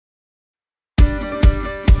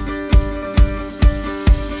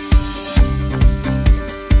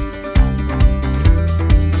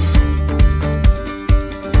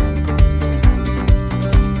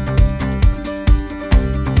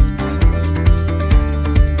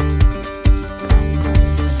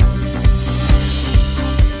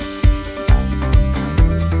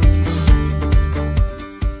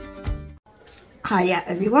Hiya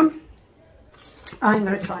everyone, I'm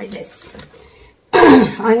going to try this.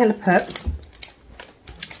 I'm going to put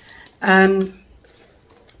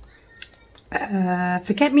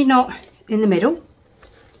forget-me-not in the middle,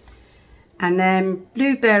 and then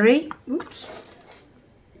blueberry, oops,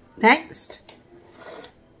 next,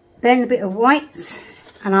 then a bit of white,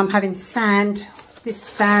 and I'm having sand, this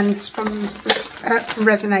sand from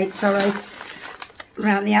Resonate, sorry,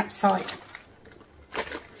 around the outside.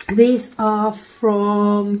 These are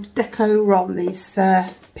from Deco Rom, these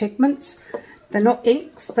pigments. They're not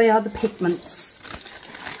inks, they are the pigments.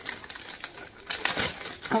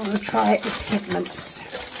 I want to try it with pigments.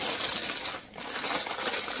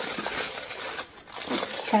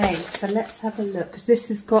 Okay, so let's have a look, because this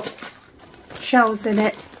has got shells in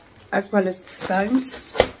it as well as the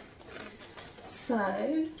stones. So,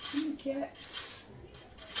 let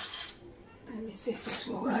me see if this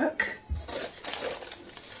will work.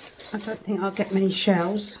 I don't think I'll get many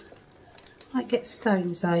shells. Might get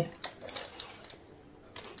stones though.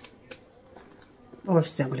 Or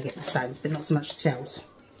obviously I'm going to get the stones, but not so much shells.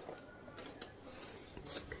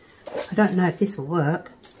 I don't know if this will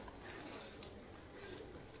work.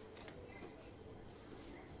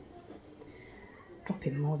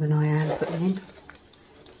 Dropping more than I am putting in.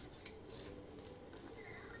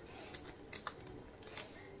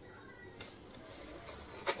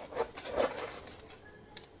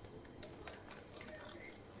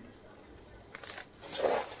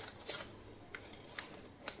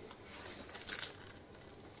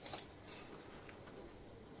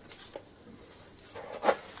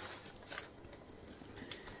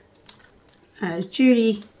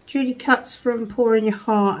 Julie Cuts from Pouring Your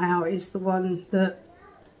Heart Out is the one that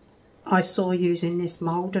I saw using this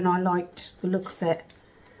mould, and I liked the look of it.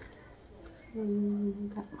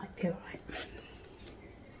 That might be alright.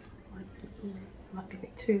 Might be a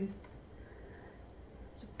bit too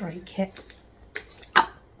to break it. Ow!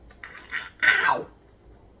 Ow!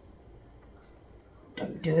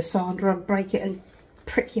 Don't do a Sandra and break it and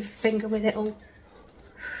prick your finger with it all.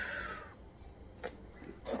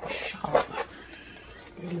 Sharp.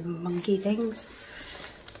 Little monkey things.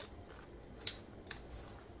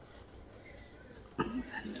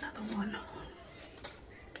 There's another one.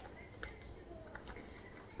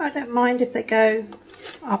 I don't mind if they go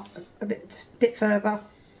up a bit further,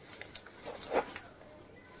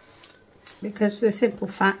 because for the simple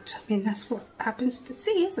fact, I mean, that's what happens with the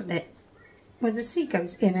sea, isn't it? When the sea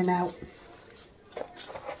goes in and out.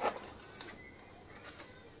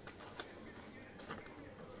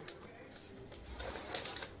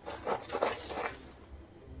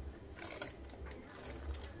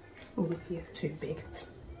 Oh, you're too big.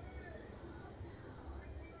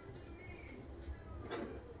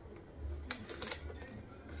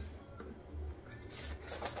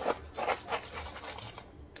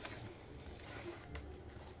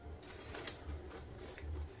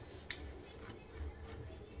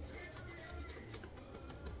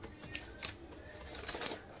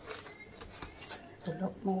 There's a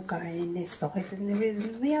lot more going in this side than there is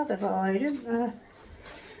in the other side, isn't there?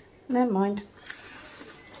 Never mind.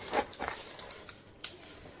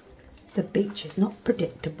 The beach is not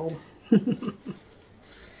predictable.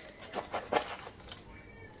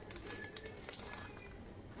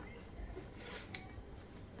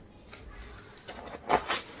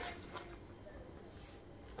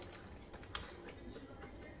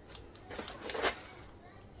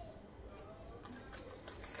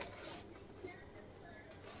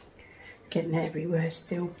 Getting everywhere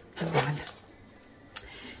still. Never mind.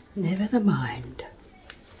 Never mind.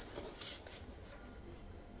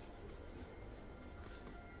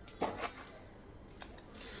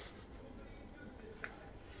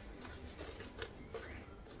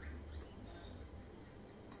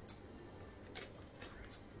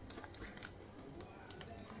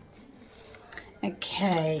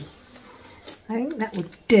 Okay, I think that would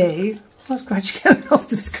do. I was gradually going off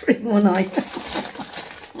the screen one eye.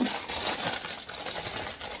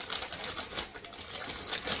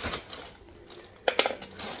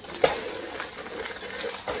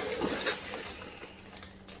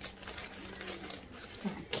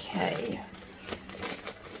 Okay,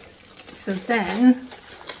 so then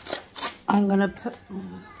I'm going to put,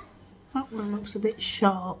 that one looks a bit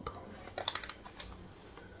sharp.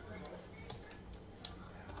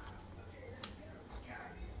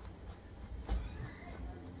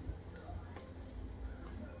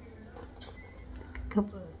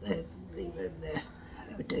 Couple of there, leave it there.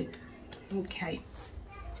 That would do. Okay.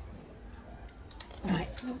 Right.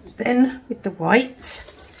 Then with the white,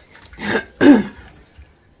 I'm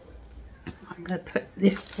going to put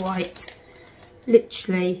this white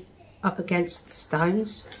literally up against the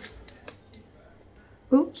stones.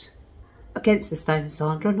 Oops, against the stones,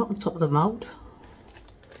 Sandra, not on top of the mould.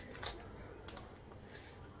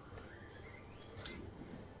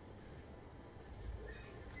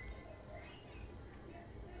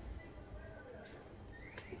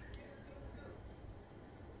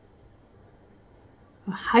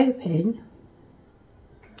 I'm hoping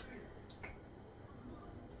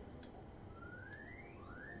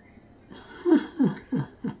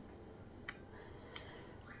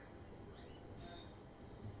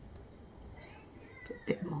put a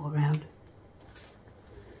bit more around.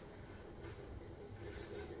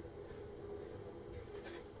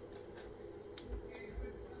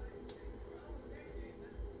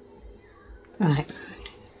 Right.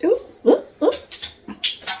 Ooh, ooh, ooh.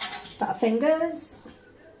 Butterfingers.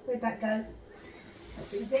 Where'd that go?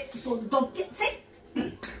 That's it before the dog gets it.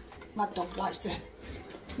 My dog likes to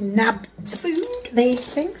nab the food, these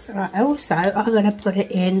things. Right, also I'm going to put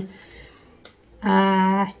it in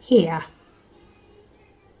here.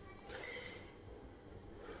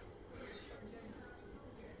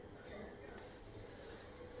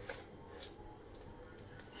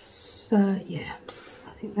 So yeah,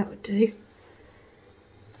 I think that would do.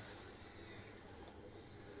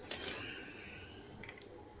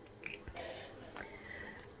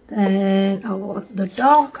 Then I want the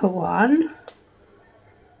darker one.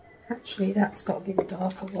 Actually, that's got to be the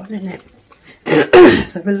darker one, isn't it?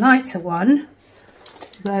 So the lighter one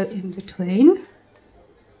go in between.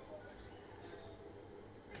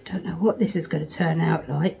 I don't know what this is going to turn out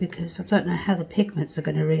like because I don't know how the pigments are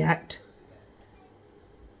going to react.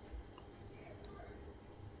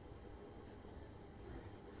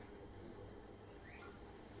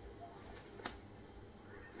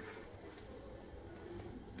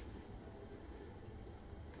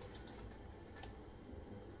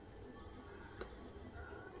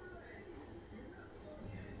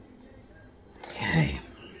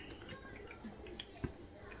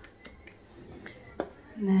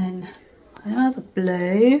 And then my other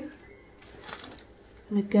blue,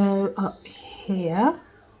 I'm going to go up here.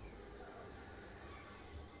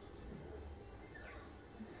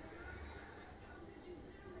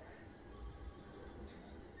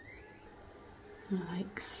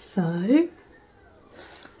 Like so.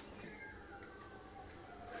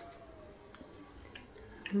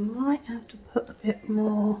 I might have to put a bit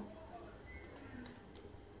more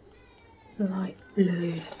light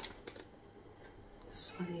blue.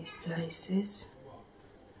 For these places.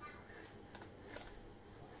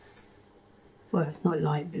 Well, it's not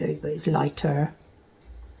light blue, but it's lighter.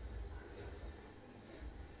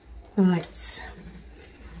 Right.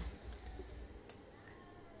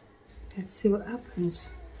 Let's see what happens.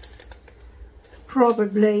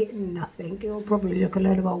 Probably nothing. It'll probably look a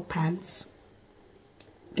load of old pants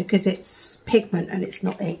because it's pigment and it's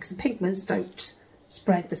not ink. So pigments don't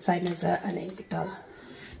spread the same as an ink does.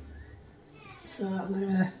 So I'm going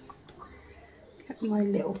to get my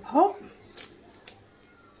little pot.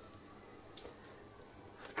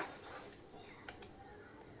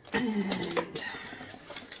 And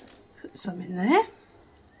put some in there.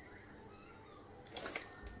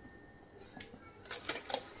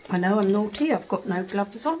 I know I'm naughty, I've got no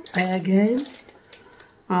gloves on again.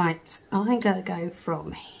 Right, I'm going to go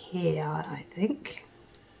from here, I think,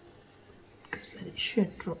 because then it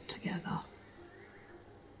should drop together.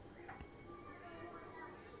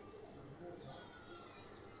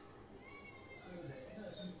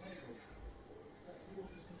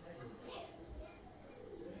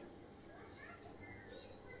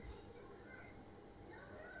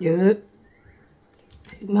 Yep,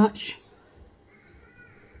 too much.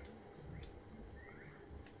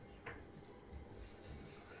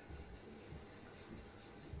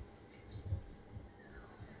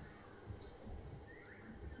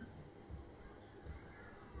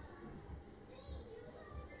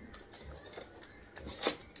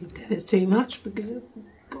 It's too much because it's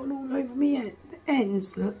gone all over me at the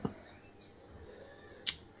ends. Look,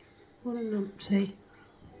 what a numpty.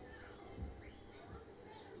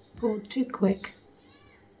 Poured too quick,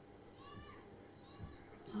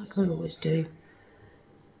 like I always do.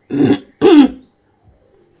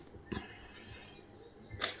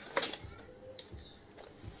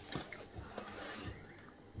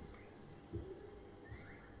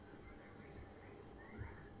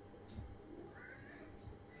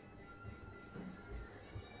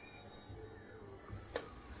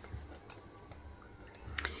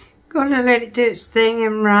 Gotta let it do its thing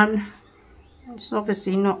and run. It's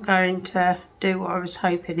obviously not going to do what I was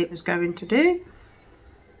hoping it was going to do.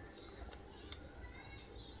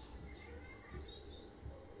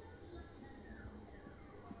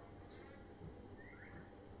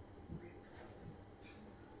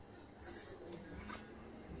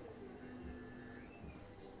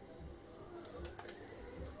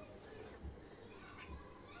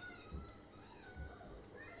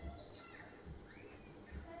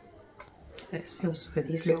 Let's put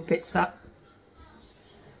these little bits up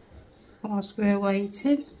whilst we're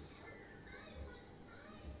waiting.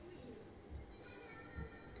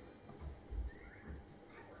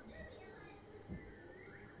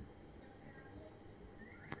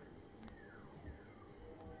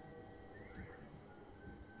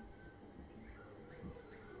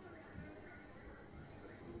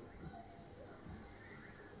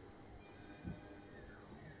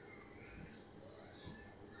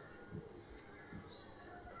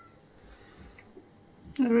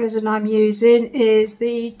 The resin I'm using is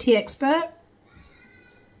the Tea Expert.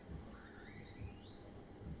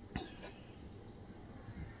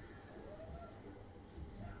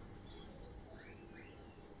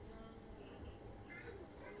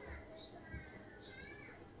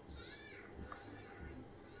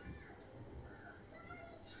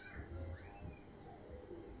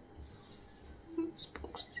 Oops,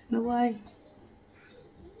 box is in the way.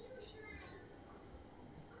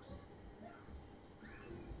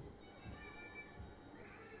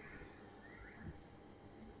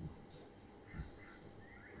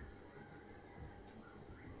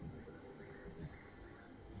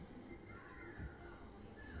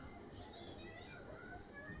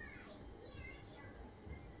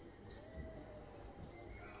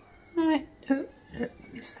 Right, oh,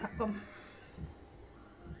 missed that one.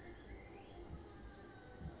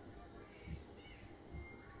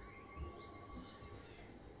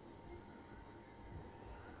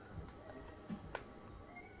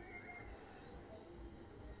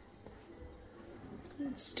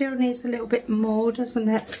 It still needs a little bit more, doesn't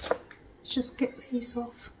it? Let's just get these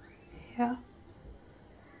off here.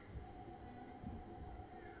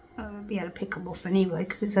 I'll be able to pick them off anyway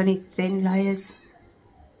because it's only thin layers.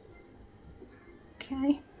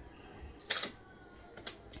 Okay.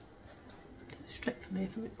 Straight from here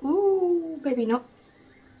for it. Ooh, maybe not.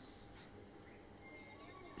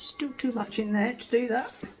 Still too much in there to do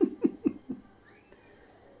that.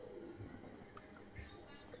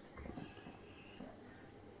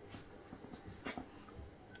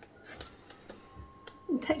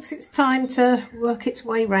 It takes its time to work its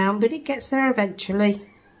way round, but it gets there eventually.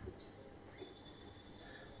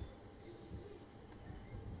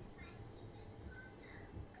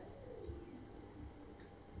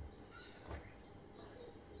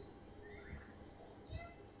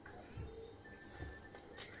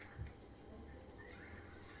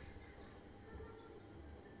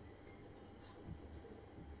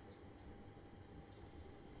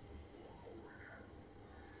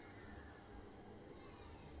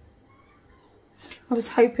 I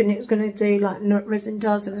was hoping it was going to do like nut resin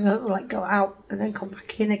does and like go out and then come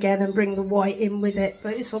back in again and bring the white in with it,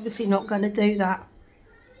 but it's obviously not going to do that.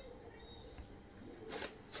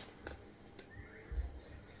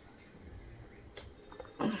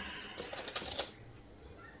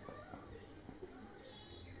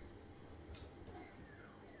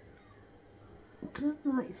 Don't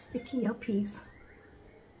like sticky uppies.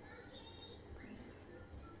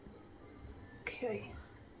 Okay.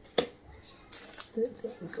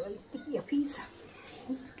 We've got any sticky uppies.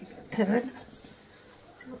 Let's give it a turn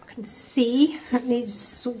so I can see that needs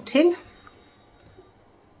sorting.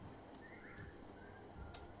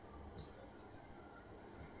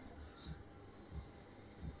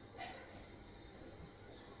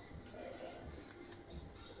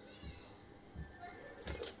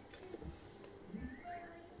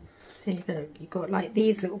 There you go, you've got like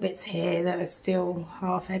these little bits here that are still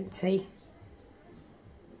half empty.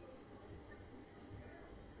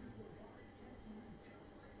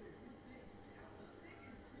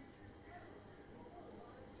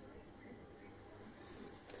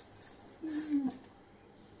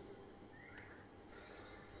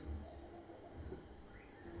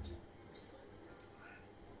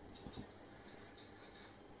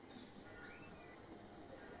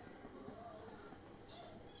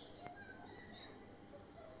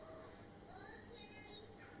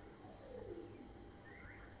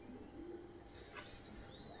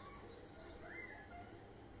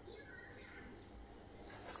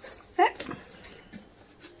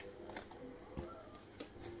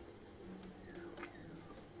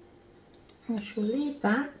 I shall leave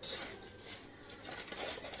that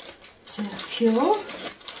to cure.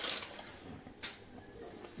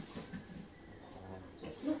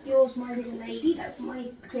 It's not yours, my little lady, that's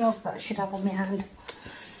my glove that I should have on my hand.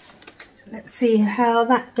 So let's see how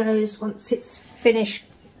that goes once it's finished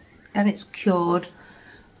and it's cured.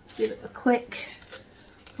 Give it a quick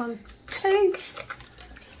 1, 2.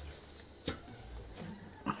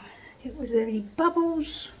 Get rid of any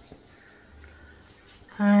bubbles.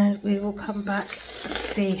 And we will come back and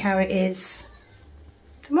see how it is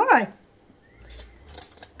tomorrow.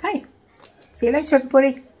 See you later,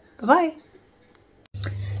 everybody. Bye-bye.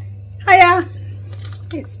 Hiya.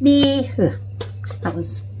 It's me. Ugh.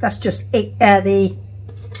 That's just it, the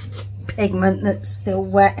pigment that's still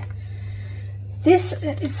wet. This,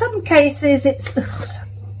 in some cases,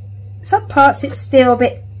 some parts it's still a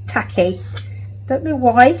bit tacky. Don't know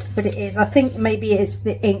why, but it is. I think maybe it's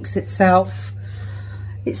the inks itself.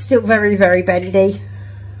 It's still very, very bendy.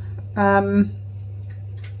 I've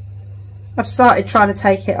started trying to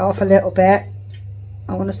take it off a little bit.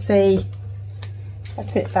 I want to see if I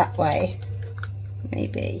put it that way.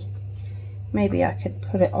 Maybe I could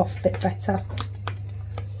put it off a bit better.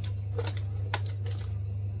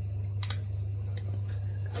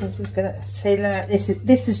 This is gonna see. Look,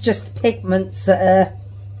 this is just pigments that are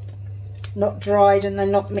not dried and they're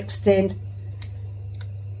not mixed in.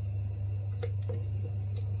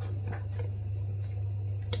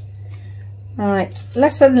 Right,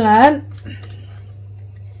 lesson learned.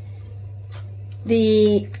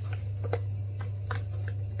 The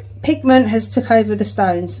pigment has took over the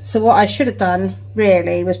stones, so what I should have done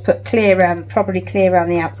really was put probably clear around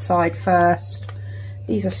the outside first.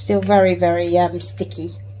 These are still very, very sticky.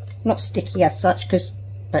 Not sticky as such, because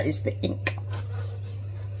that is the ink.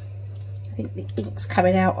 I think the ink's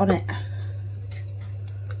coming out on it.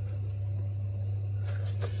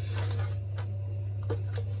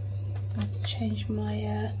 I'll change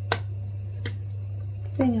my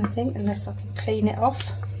thing, I think, unless I can clean it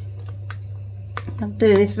off. I'll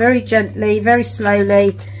do this very gently, very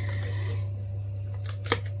slowly.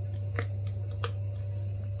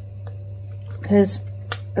 Because,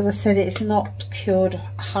 as I said, it's not cured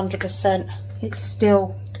 100%. It's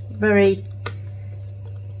still very,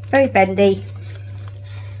 very bendy.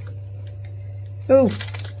 Oh,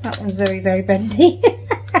 that one's very, very bendy.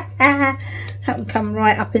 That one come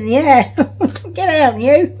right up in the air. Get out,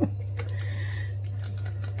 you.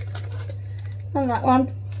 And that one.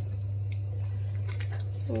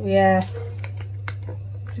 Oh yeah.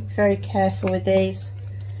 Be very careful with these.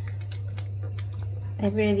 I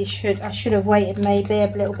really should. I should have waited maybe a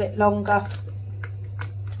little bit longer.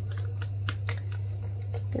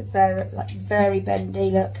 Because they're like very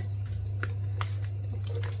bendy. Look,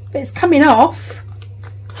 but it's coming off.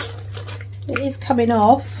 It is coming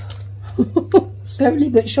off. Slowly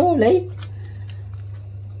but surely.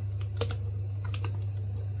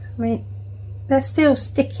 I mean, they're still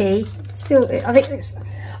sticky. Still, I think it's.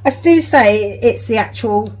 I do say it's the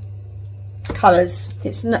actual colours.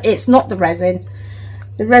 It's not the resin.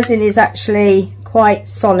 The resin is actually quite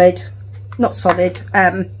solid. Not solid,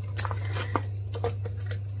 but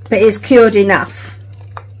it's cured enough.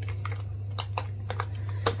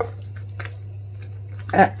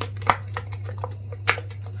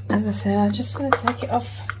 As I said, I'm just going to take it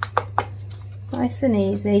off nice and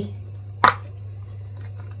easy.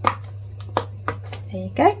 There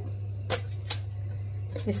you go.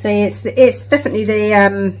 You see, it's definitely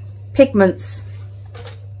the pigments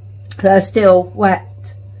that are still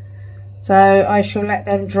wet, so I shall let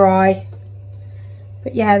them dry.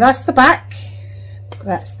 But yeah, that's the back,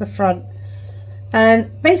 that's the front,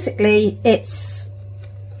 and basically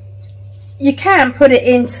you can put it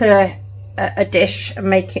into a dish and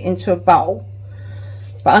make it into a bowl,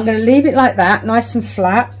 but I'm going to leave it like that, nice and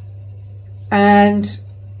flat, and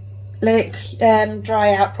let it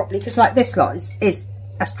dry out properly, because like this lot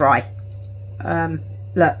that's dry.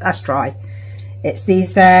 Look, that's dry. It's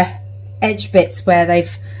these edge bits where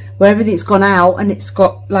everything's gone out and it's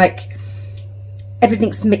got like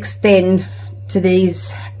everything's mixed in to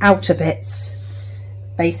these outer bits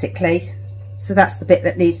basically, so that's the bit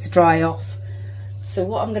that needs to dry off. So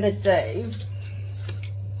what I'm going to do,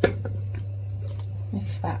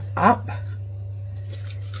 lift that up,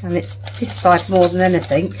 and it's this side more than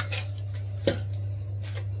anything.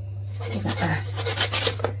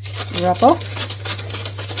 Rub off.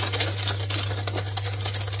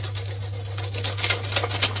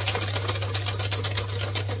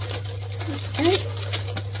 Okay,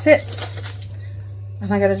 that's it.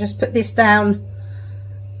 And I'm going to just put this down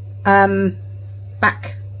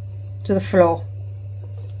back to the floor.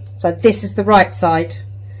 So this is the right side,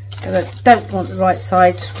 and I don't want the right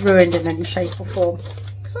side ruined in any shape or form,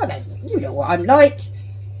 because I don't, you know what I'm like.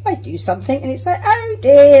 I do something and it's like, oh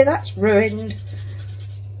dear, that's ruined.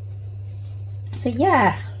 So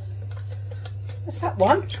yeah, that's that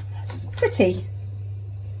one. Pretty.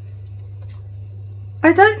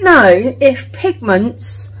 I don't know if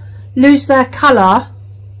pigments lose their colour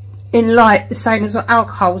in light the same as what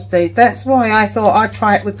alcohols do. That's why I thought I'd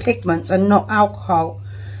try it with pigments and not alcohol,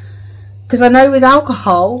 because I know with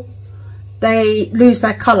alcohol they lose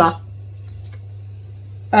their colour,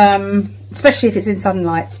 especially if it's in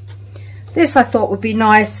sunlight. This I thought would be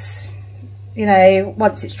nice, you know,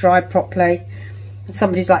 once it's dried properly, and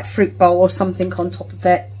somebody's like fruit bowl or something on top of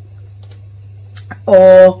it.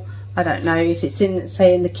 Or I don't know, if it's in,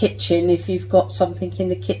 say, in the kitchen, if you've got something in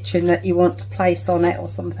the kitchen that you want to place on it or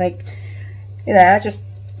something. You know, I just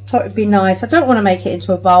thought it'd be nice. I don't want to make it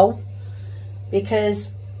into a bowl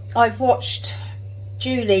because I've watched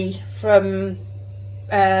Julie from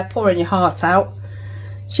Pouring Your Heart Out.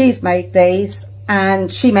 She's made these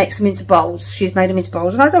and she makes them into bowls. She's made them into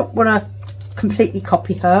bowls, and I don't want to completely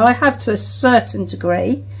copy her. I have to a certain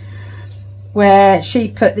degree, where she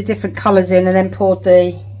put the different colours in and then poured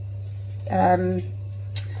the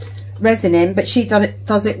resin in, but she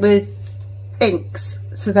does it with inks,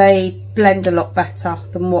 so they blend a lot better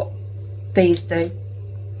than what these do.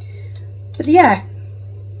 But yeah,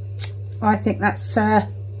 I think that's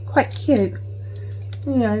quite cute.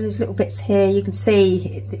 You know, there's little bits here, you can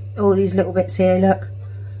see all these little bits here, look,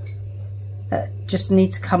 that just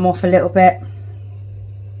need to come off a little bit.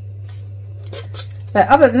 But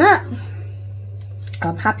other than that,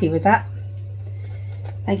 I'm happy with that.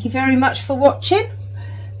 Thank you very much for watching.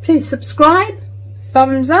 Please subscribe,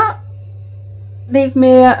 thumbs up, leave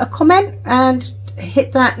me a comment, and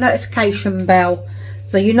hit that notification bell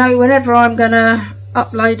so you know whenever I'm gonna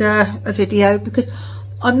upload a video, because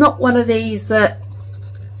I'm not one of these that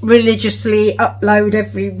religiously upload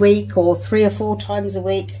every week or 3 or 4 times a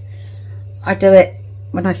week. I do it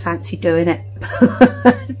when I fancy doing it,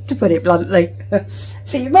 to put it bluntly.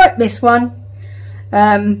 So you might miss one.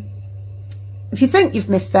 If you think you've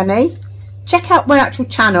missed any, check out my actual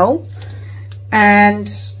channel. And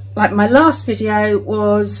like my last video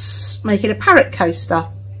was making a parrot coaster,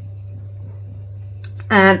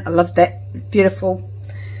 and I loved it, beautiful.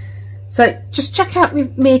 So just check out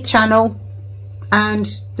my channel, and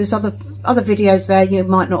there's other videos there you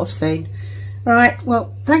might not have seen. All right,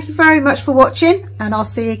 well, thank you very much for watching, and I'll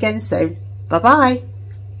see you again soon. Bye bye.